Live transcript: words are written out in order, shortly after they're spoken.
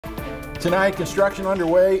Tonight, construction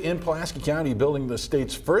underway in Pulaski County, building the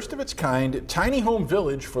state's first of its kind tiny home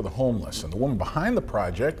village for the homeless. And the woman behind the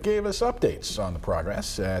project gave us updates on the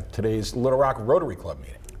progress at today's Little Rock Rotary Club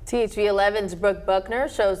meeting. THV 11's Brooke Buckner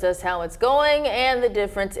shows us how it's going and the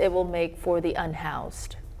difference it will make for the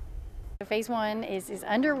unhoused. Phase 1 is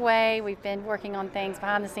underway. We've been working on things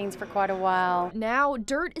behind the scenes for quite a while. Now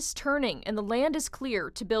dirt is turning and the land is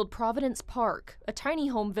clear to build Providence Park, a tiny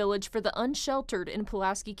home village for the unsheltered in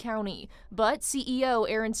Pulaski County. But CEO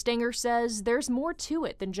Aaron Stanger says there's more to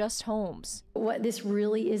it than just homes. What this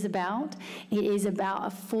really is about, it is about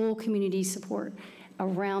a full community support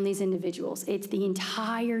around these individuals. It's the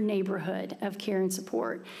entire neighborhood of care and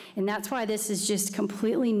support. And that's why this is just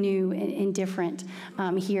completely new and different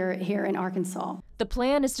here in Arkansas. The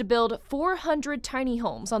plan is to build 400 tiny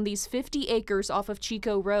homes on these 50 acres off of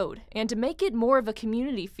Chico Road. And to make it more of a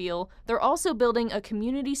community feel, they're also building a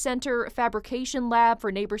community center, fabrication lab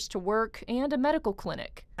for neighbors to work, and a medical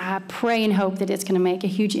clinic. I pray and hope that it's going to make a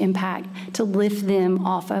huge impact to lift them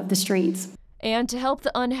off of the streets. And to help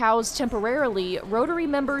the unhoused temporarily, Rotary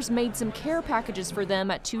members made some care packages for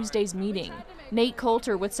them at Tuesday's meeting. Nate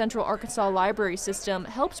Coulter with Central Arkansas Library System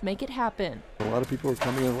helped make it happen. A lot of people are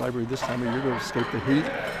coming in the library this time of year to escape the heat,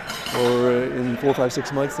 or in 4, 5,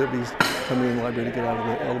 6 months they'll be coming in the library to get out of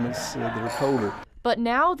the elements that are colder. But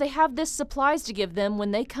now they have this supplies to give them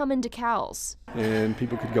when they come into Cal's. And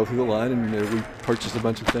people could go through the line, and we purchased a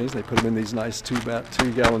bunch of things. They put them in these nice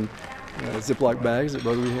 2-gallon Ziploc bags that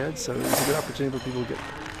Rotary had, so it's a good opportunity for people to get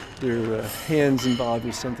their hands involved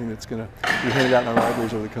with something that's going to be handed out in our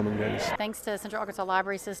libraries over the coming days. Thanks to Central Arkansas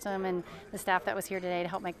Library System and the staff that was here today to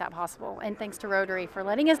help make that possible. And thanks to Rotary for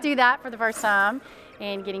letting us do that for the first time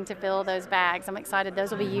and getting to fill those bags. I'm excited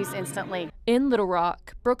those will be used instantly. In Little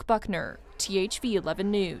Rock, Brooke Buckner, THV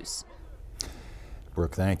 11 News.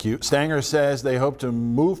 Brooke, thank you. Stanger says they hope to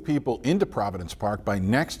move people into Providence Park by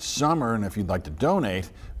next summer, and if you'd like to donate,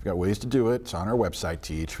 we've got ways to do it. It's on our website,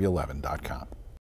 thv11.com.